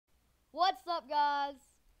What's up, guys?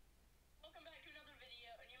 Welcome back to another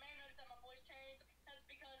video, and you may have noticed that my voice changed. That's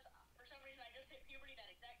because for some reason I just hit puberty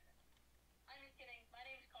that exact second. I'm just kidding. My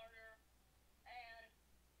name's Carter, and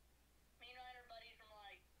me and Ryan are buddies from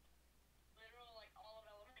literally all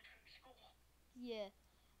of elementary school. Yeah,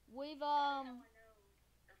 we've That's how I know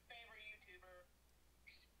your favorite YouTuber.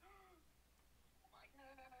 Oh my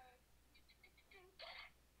god.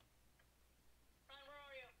 Ryan, where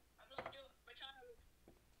are you? I've lost you. My child.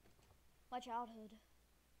 my childhood.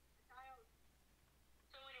 Child.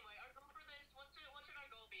 So anyway, our goal for this, what should our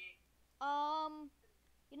goal be?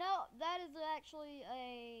 That is actually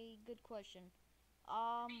a good question. Be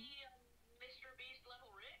Mr. Beast level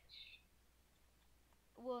rich?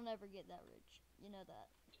 We'll never get that rich. You know that.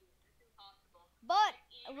 It's impossible. But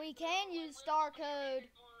Even we though, can use star code.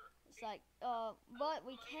 It's like, but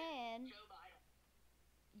we promoted can. Joe Biden.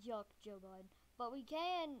 Yuck, Joe Biden. But we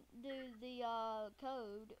can do the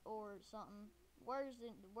code or something. Where's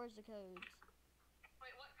the codes?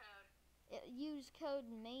 Wait, what code? Use code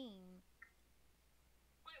meme.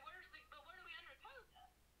 Wait, but where do we enter code though?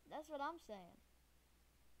 That's what I'm saying.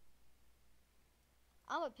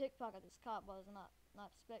 I'm a pickpocket this cop was not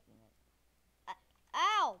expecting it.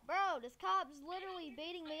 Ow, bro! This cop's literally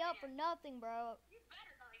beating me up for nothing, bro. You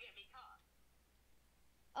better not get me caught.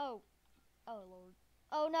 Oh, oh Lord.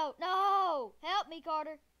 Oh no, no! Help me,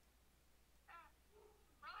 Carter.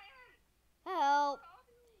 Ryan! Help!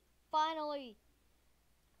 Finally.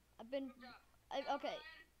 I've been. Good job. Okay,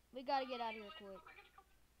 Ryan, we gotta get out of here quick.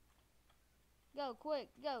 Go, quick,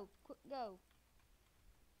 go, go.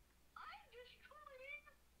 I'm just trying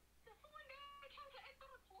to find out how to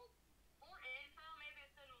enter code. More info? Maybe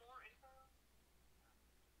it's in more info?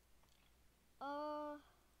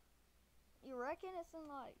 You reckon it's in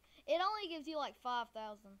like? It only gives you like 5,000.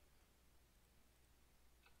 Ryan,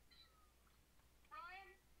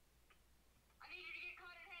 I need you to get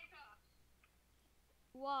caught in handcuffs.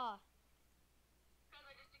 Why? Because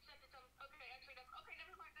I just accepted some. Okay, actually, okay,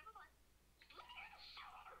 never mind, never mind. Let me in the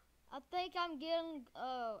shower. I think I'm getting.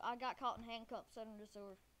 I got caught in handcuffs under the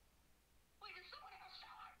sewer. Wait, there's someone in the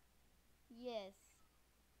shower. Yes.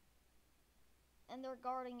 And they're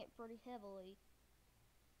guarding it pretty heavily.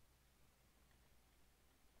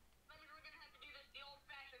 That means we're gonna have to do this the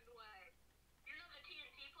old-fashioned way. You know the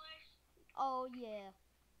TNT place? Oh yeah.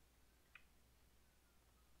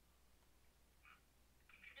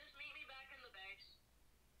 Just meet me back in the base.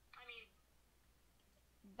 I mean,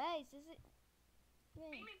 Base, is it?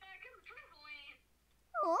 meet me back in the trampoline.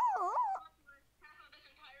 Oh. Half of this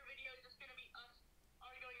entire video is just gonna be us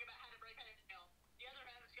arguing about how to break out of jail. The other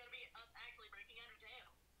half is gonna be us actually breaking out of jail.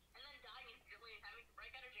 And then dying instantly and having to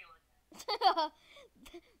break out of jail again.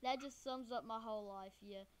 That just sums up my whole life,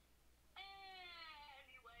 yeah.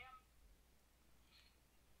 Anyway,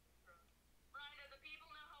 Ryan, do the people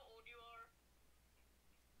know how old you are?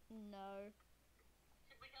 No.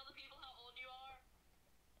 Should we tell the people how old you are?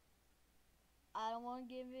 I don't want to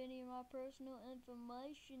give any of my personal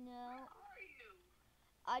information out. Where are you?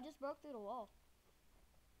 I just broke through the wall.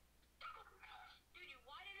 Dude,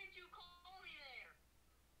 why didn't you call me there?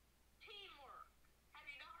 Teamwork. Have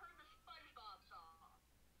you not heard the SpongeBob song?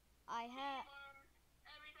 I have. Teamwork.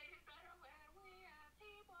 Everything is better when we have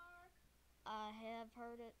teamwork. I have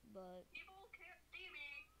heard it, but People can't see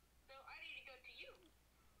me, so I need to go to you.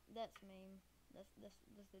 that's mean. That's the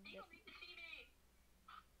People need to see me.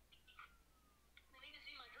 They need to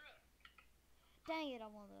see my drip. Dang it! I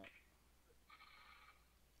want that.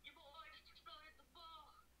 Your boy just exploded the ball.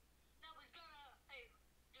 Now he's gonna. Hey,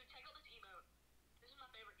 dude, check out this emote. This is my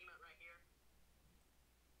favorite emote right here.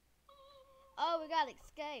 Oh, we got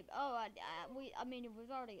escape. Oh, I mean, it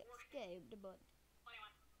was already escaped, but. What do you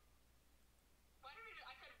want? Why did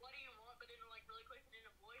I said what do you want, but in really quick and in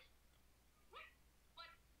a voice? What? What?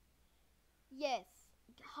 Yes,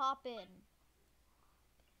 hop in.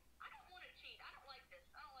 I don't want to cheat. I don't like this.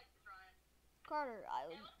 I don't like this, Ryan. Carter,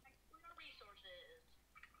 Yeah, let's exploit our resources.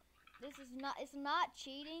 this is not. It's not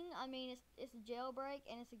cheating. I mean, it's a jailbreak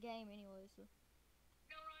and it's a game anyway. So.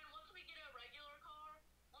 No, Ryan. Once we get a regular car,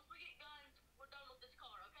 once we get guns, we're done with this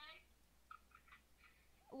car, okay?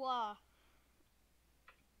 Why?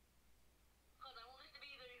 Because I want this to be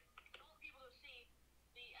I want people to see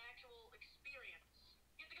the actual experience.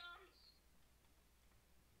 Get the guns.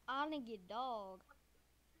 I need to get dog.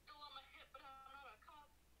 Pistol on my hip, but I'm not a cop.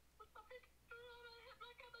 With my pistol on my hip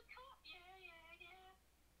like I'm a cop. Yeah, yeah, yeah.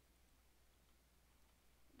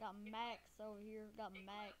 Got Max over here. Got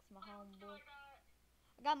Max, my What else do homeboy. I got?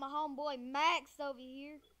 I got my homeboy Max over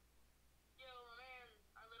here. Yo, my man,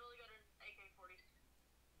 I literally got an AK-47.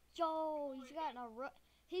 Yo, he's got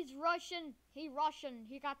He's Russian. He Russian.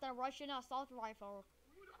 He got the Russian assault rifle.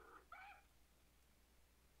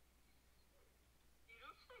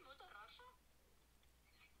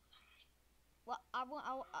 Well,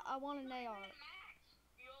 I want an AR.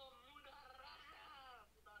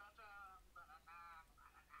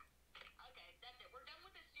 Okay, that's it. We're done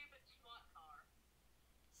with this stupid SWAT car.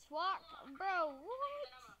 SWAT, bro. What?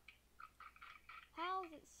 How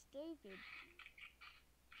is it stupid?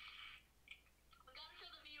 We gotta show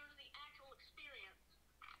the viewers the actual experience.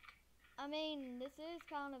 I mean, this is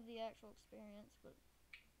kind of the actual experience, but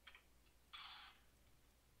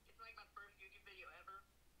It's like my first YouTube video ever.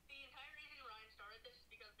 The entire reason Ryan started this is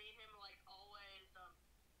because me and him like always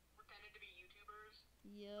pretended to be YouTubers.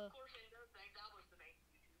 yeah. Of course, in those things, I was the main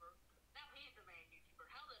YouTuber. Now he's the main YouTuber.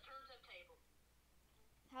 How the turns have tabled.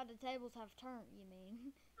 How the tables have turned, you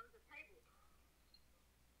mean? Turns have tabled.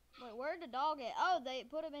 Wait, where'd the dog at? Oh, they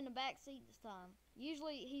put him in the back seat this time.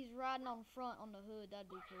 Usually he's riding on front on the hood. That'd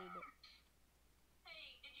be cool, but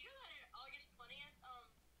Hey, did you know that in August 20th,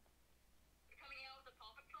 they're coming out with the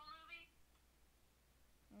Paw Patrol movie?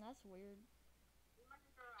 that's weird.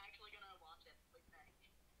 We're actually gonna watch it. What do you think?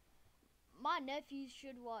 My nephews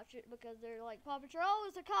should watch it because they're like, Paw Patrol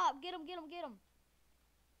is a cop. Get him, get him, get him.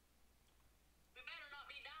 We better not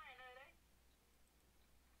be dying, eh?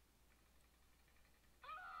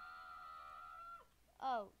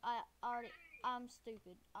 Oh, I'm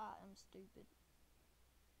stupid. I am stupid.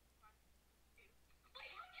 Wait,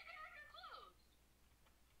 how'd you get out your clothes?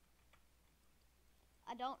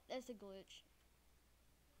 I don't, it's a glitch.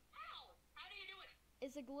 How? How do you do it?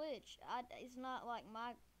 It's a glitch. It's not like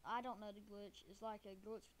I don't know the glitch. It's like a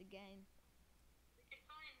glitch with the game.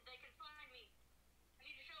 They can find me. I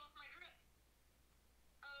need to show off my grip.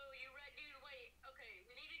 Oh, you right, dude, wait. Okay,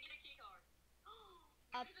 we need to get a key card.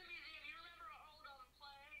 This is a museum. You remember our old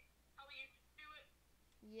play? How we used to do it?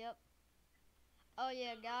 Yep. Oh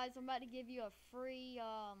yeah, guys, I'm about to give you a free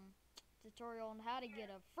tutorial on how to get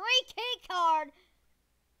a free key card.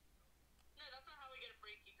 No, that's not how we get a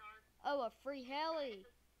free key card. Oh, a free heli.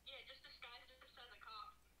 Yeah, just disguise it just as a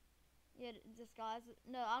cop. Yeah, disguise it.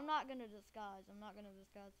 No, I'm not gonna disguise. I'm not gonna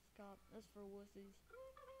disguise this cop. That's for wussies.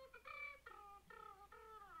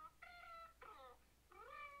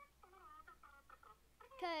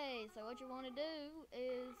 Okay, so what you want to do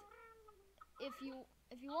is, if you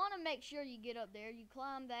want to make sure you get up there, you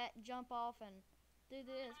climb that, jump off, and do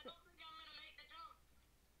this. I don't think I'm gonna make the jump.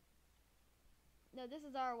 No, this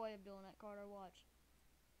is our way of doing it, Carter. Watch.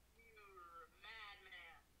 You're a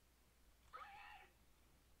madman.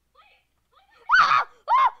 Wait! Ah!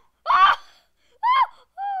 Ah! Ah! Ah!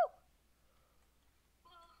 Oh!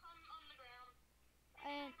 Well, I'm on the ground.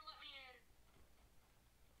 And You have to let me in.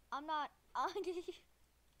 I'm not. I'm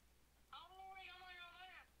already on my own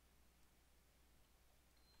there.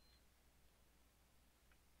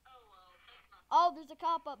 Oh, well, that's not. Oh, there's a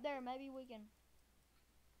cop up there. Maybe we can.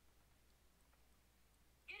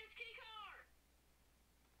 Get his key card!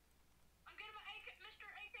 I'm getting my Mr.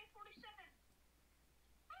 AK-47.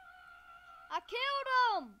 I killed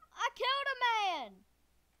him! I killed a man!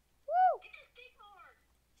 Woo! Get his key card!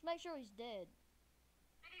 Let's make sure he's dead.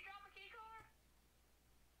 Did he drop a key card?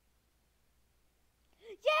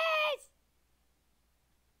 Yes!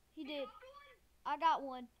 He did. Dropped one? I got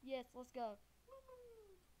one. Yes, let's go.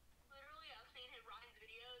 Literally, I've seen Ryan's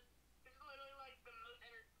videos. This is literally like the most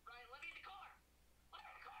Ryan, let me in the car! Let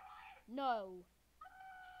me in the car, Ryan! No.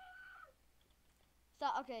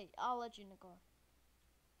 Stop. Okay, I'll let you in the car.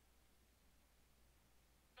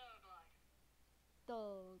 Thug life.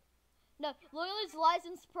 Thug. No, look at his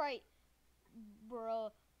license plate.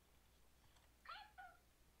 Bruh.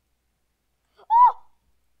 Oh!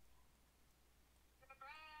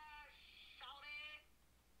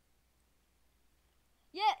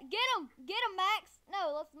 Yeah, get him! Get him, Max!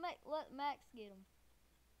 No, let Max get him.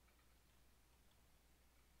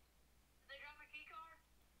 Did they drop a key card?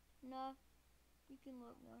 No. You can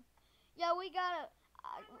look now. Yeah, we got a...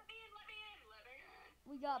 Let me in, let me in, let me in.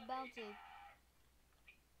 We got bounty.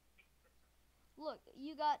 Look,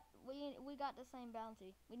 you got... We got the same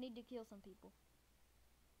bounty. We need to kill some people.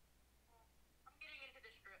 I'm getting into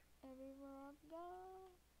this strip. Everywhere I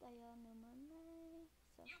go, they all know my name.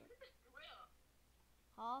 So, Yo, look at this drill.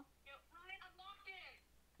 huh? Yo, Ryan, I'm locked in.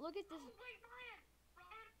 Look at this. Oh, wait, Ryan.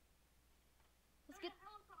 Ryan, Let's there's get... a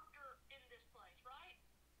helicopter in this place, right?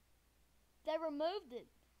 They removed it.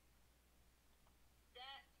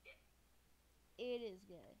 That's it. It is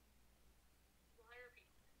gay. Why are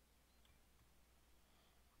people?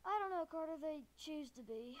 I don't know, Carter. They choose to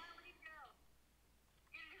be. Where do we go?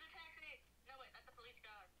 Get into the taxi. No, wait, that's the police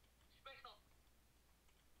car. Special.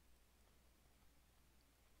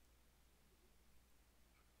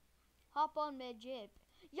 Hop on mid-jib.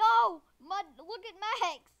 Yo! Look at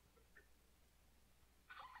Max!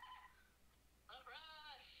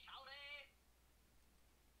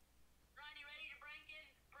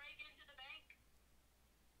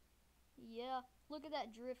 Yeah, look at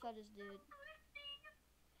that drift I just did.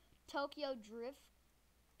 Tokyo drift.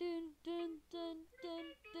 Dun dun dun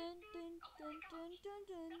dun dun dun dun dun dun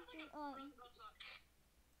dun dun.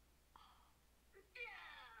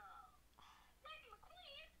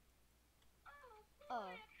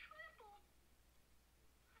 Oh.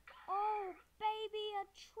 Oh, baby, a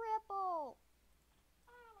triple.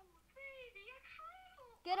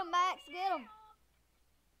 Get him, Max, get him.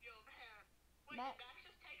 Max.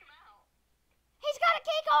 He's got a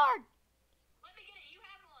key card. Let me get it. You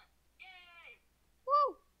have one. Yay.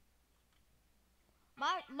 Woo.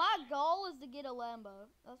 My goal is to get a Lambo.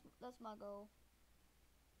 That's my goal.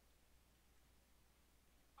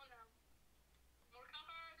 Oh no. More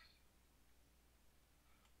cars.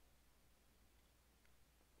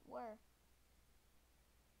 Where?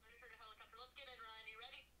 I just heard a helicopter. Let's get in, Ryan. You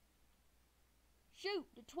ready? Shoot,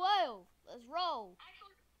 the 12. Let's roll.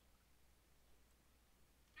 Actually,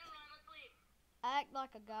 no, Ryan. Let's leave. Act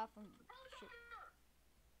like a guy from. Helicopter.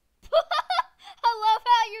 I love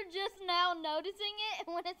how you're just now noticing it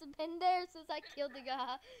when it's been there since I killed the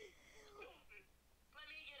guy. Let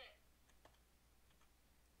me get it.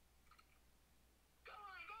 Go,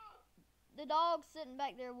 Ryan, go. The dog's sitting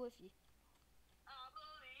back there with you. I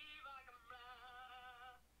believe I can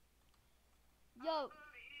fly. Yo, I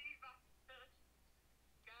believe I can touch.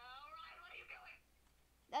 Go, Ryan. What are you doing?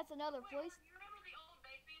 that's another Wait, police. you remember the old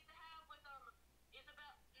base we used to have with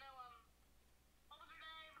Isabel? No, what was her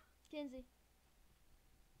name? Kinsey.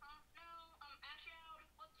 No, Ashout.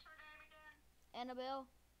 What's her name again? Annabelle.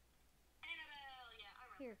 Annabelle. Yeah, I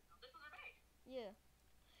remember. Here. This was her base. Yeah.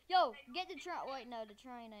 Yo, get the train. Wait, no, the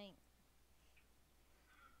train ain't.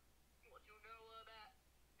 What you know about?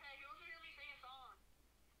 Hey, you also hear me sing a song?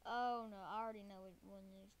 Oh no, I already know which one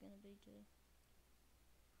it's gonna be too.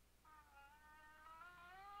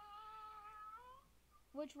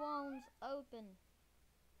 Which one's open?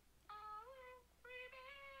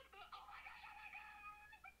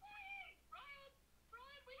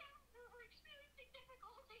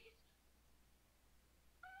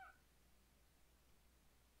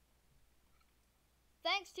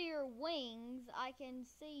 Thanks to your wings, I can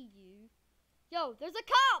see you. Yo, there's a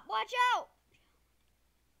cop! Watch out!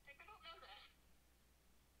 I don't know that.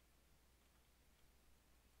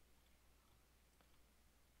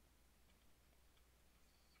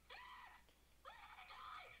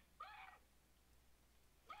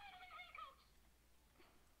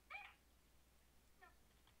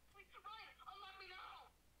 Ryan, unlock me now.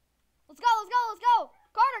 Let's go, let's go, let's go!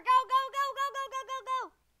 Carter, go, go, go, go, go, go, go, go!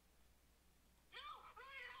 No,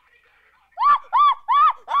 Ryan, how can you get it? Ah, ah,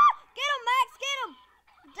 ah, ah! Get him, Max, get him!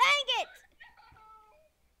 Dang it!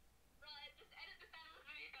 Ryan, just edit this out of the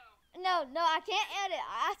video. No, I can't edit.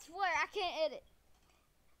 I swear, I can't edit.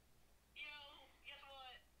 Yo, guess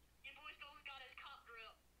what? Your boy still got his cop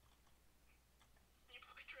drip. Your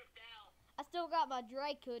boy dripped out. I still got my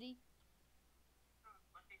Drake hoodie.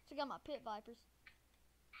 Let's see. Still got my pit vipers.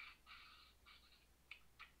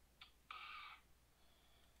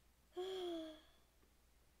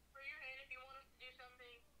 For your hand, if you want us to do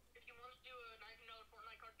something, if you want us to do a $19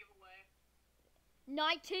 Fortnite card giveaway.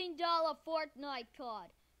 $19 Fortnite card.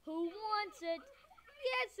 Who wants it?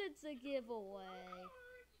 Yes, it's a giveaway.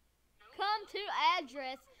 Come to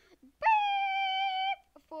address beep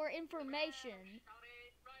for information.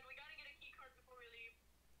 Ryan, we gotta get a key card before we leave.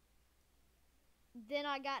 Then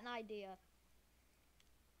I got an idea.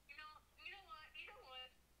 You know what?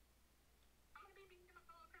 I'm gonna be being a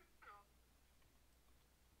fellow criminal.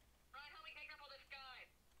 Ryan, help me take up all this guy.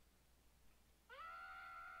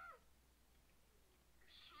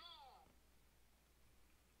 You're small.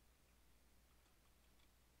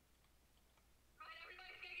 Ryan,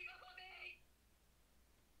 everybody's ganging up on me.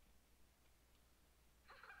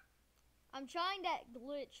 I'm trying that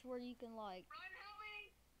glitch where you can like. Ryan, help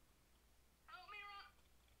me. Help me, Ryan.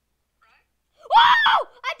 Ryan? Whoa!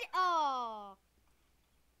 I did. Oh.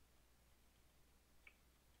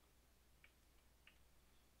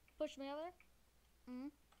 Push me over there.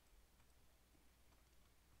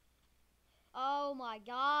 Oh my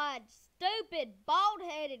God! Stupid,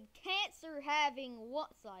 bald-headed, cancer-having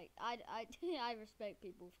what site? I I respect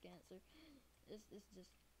people with cancer. It's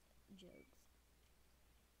just jokes.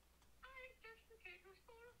 I'm just a kid who's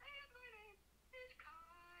 4 and my name is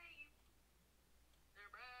Kai.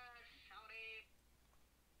 They're brash, howdy.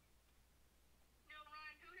 No,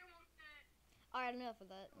 Ryan, who here wants to All right, enough of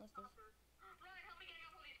that. Let's just. Ryan, help me get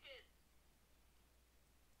out of these kids.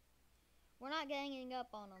 We're not ganging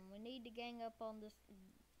up on them. We need to gang up on this.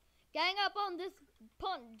 Gang up on this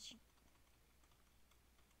punch.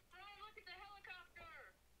 Ryan, look at the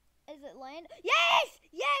helicopter. Is it land? Yes!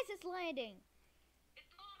 Yes, it's landing. It's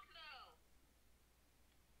locked though.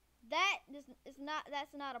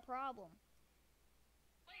 That's not a problem.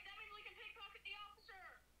 Wait, that means we can pickpocket the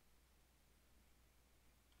officer.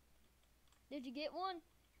 Did you get one?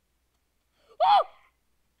 Oh!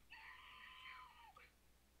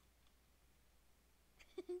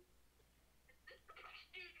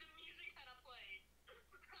 Dude, the music that I played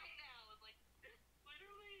right now is like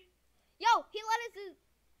literally. Yo, he let us in.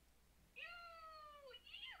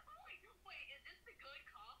 Wait, is this the good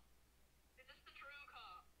cop? Is this the true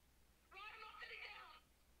cop? Ryan, I'm not sitting down.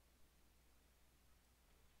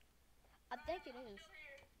 I think it I'm is. still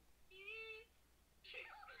here.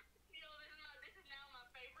 This is now my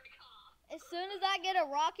favorite cop. As soon as I get a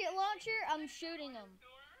rocket launcher, I'm shooting him.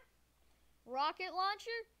 Rocket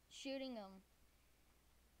launcher, shooting him.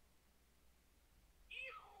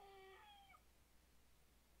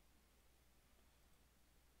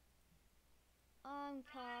 I'm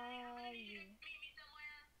calling. Meet me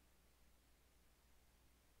somewhere.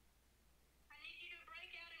 I need you to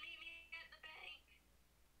break out and meet me at the bank.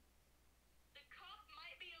 The cop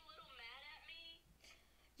might be a little mad at me.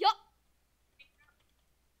 Yup.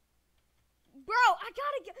 Bro, dude, I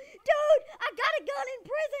got a gun in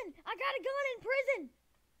prison. I got a gun in prison.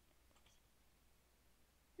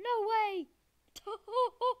 No way.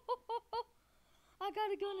 I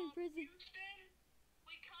got a gun in prison. Houston,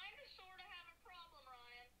 we kind of sort of have a problem,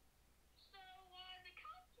 Ryan. So, the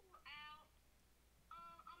cops were out.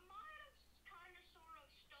 I might have kind of sort of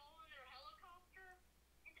stolen their helicopter,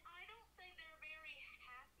 and I don't think they're very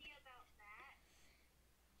happy about that.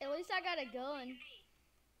 At least I got a gun. It's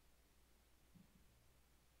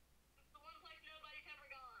the one place nobody's ever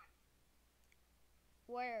gone.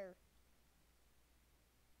 Where?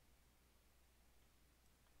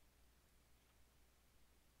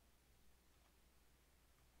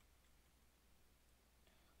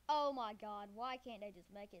 Oh my god, why can't they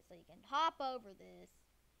just make it so you can hop over this?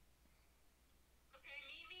 Okay,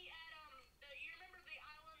 meet me at, you remember the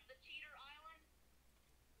island, the Cheater Island?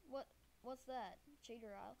 What's that?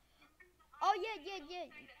 Cheater Isle? Oh yeah. That has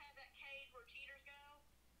that cave where cheaters go?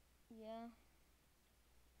 Yeah.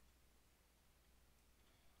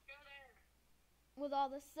 Go there. With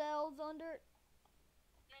all the cells under it?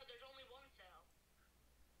 No, there's only one cell.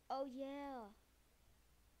 Oh yeah.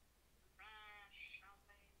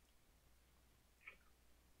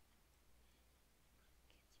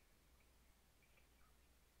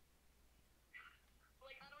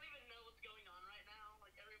 Like, I don't even know what's going on right now.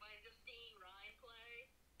 Like, everybody's just seeing Ryan play.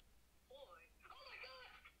 Boy. Oh my god!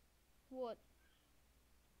 What?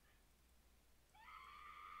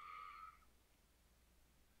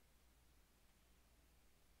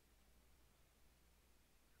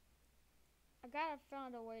 I gotta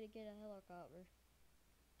find a way to get a helicopter.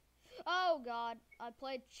 Oh god, I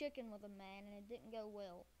played chicken with a man and it didn't go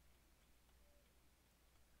well.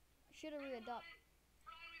 Should have readopted.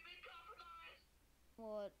 Ryan, we've been compromised!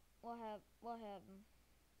 What? What happened?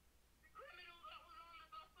 The criminal that was on the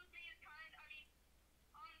bus with me is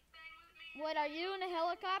on the thing with me. Wait, are you in a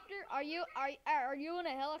helicopter? Are you in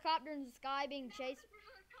a helicopter in the sky being chased?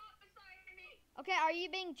 There's a cop beside me! Okay, are you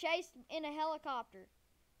being chased in a helicopter?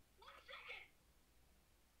 1 second!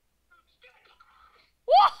 I'm stupid.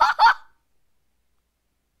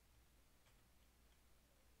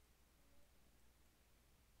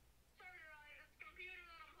 Sorry, Ryan, this computer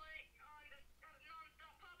that I'm playing on just has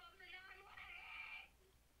non-stop pop-ups and now I'm lagging!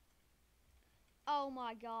 Oh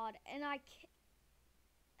my god, and I can't.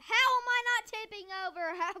 How am I not tipping over?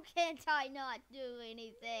 How can't I not do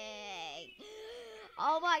anything?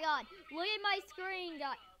 Oh my god, look at my screen,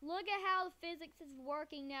 guys. Look at how the physics is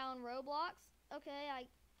working now in Roblox. Okay,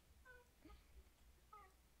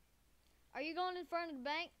 Are you going in front of the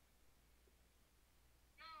bank?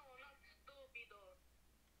 No, not stupido.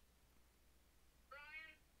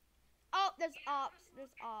 Ryan? Oh, there's ops.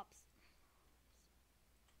 There's ops.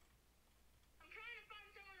 I'm trying to find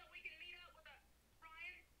somewhere that we can meet up with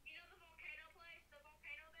Ryan, you know the volcano place? The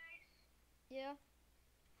volcano base? Yeah.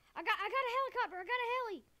 I got a helicopter. I got a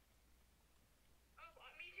heli. Oh,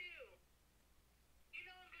 me too. You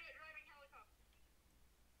know I'm good at driving helicopters.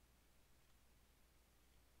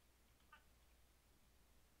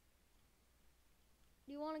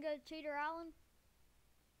 Do you want to go to Cheater Island?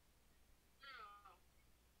 No.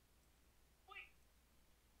 Wait.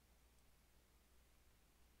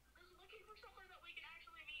 I'm just looking for somewhere that we can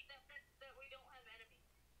actually meet that we don't have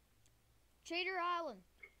enemies. Cheater Island.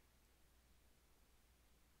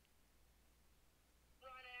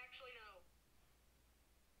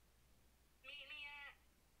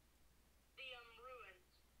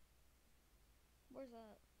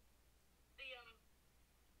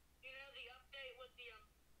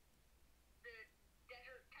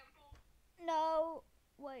 No.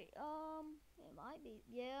 Wait, it might be.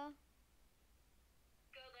 Yeah.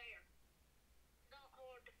 Go there. Not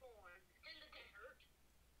hard to find. In the desert.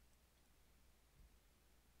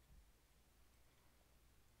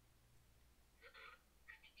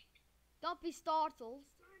 Don't be startled.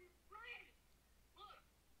 Ryan, look.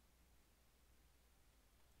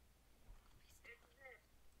 It's this.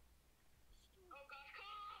 Oh gosh,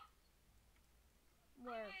 cops!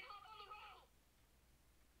 Where? Ryan, hop on the rope!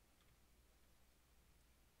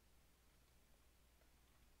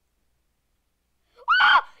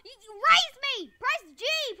 Ah! You raised me! Press G!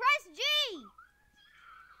 Press G!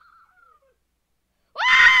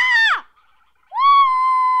 Ah!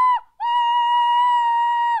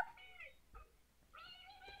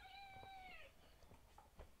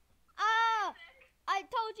 Ah! I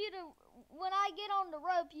told you to, when I get on the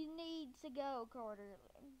rope, you need to go, Carter.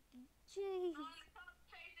 Jeez. Stop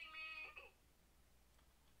chasing me!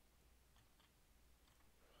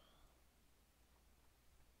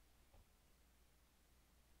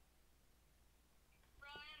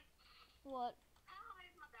 Ryan, What? how high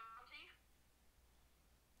is my bounty?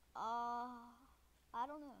 I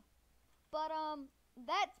don't know. But,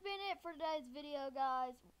 that's been it for today's video,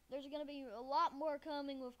 guys. There's gonna be a lot more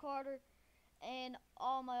coming with Carter and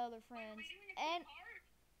all my other Wait, are friends. we doing a And, two-part?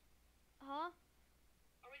 huh?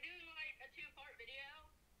 Are we doing like a two-part video?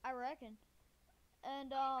 I reckon.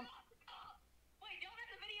 And, Wait, don't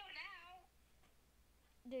end the video now!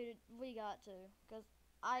 dude, we got to. Because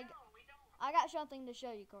I No, we don't. got something to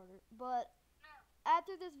show you, Carter. But, No.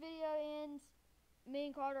 after this video ends, me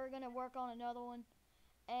and Carter are gonna work on another one.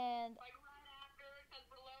 And, Like right after, because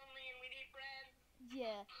we're lonely and we need friends.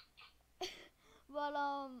 yeah. But,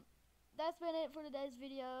 that's been it for today's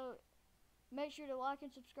video. Make sure to like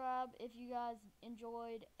and subscribe if you guys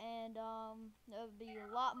enjoyed. And, there'll be a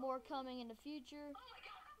lot more coming in the future. Oh my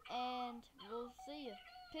god! And we'll see you.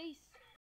 Peace.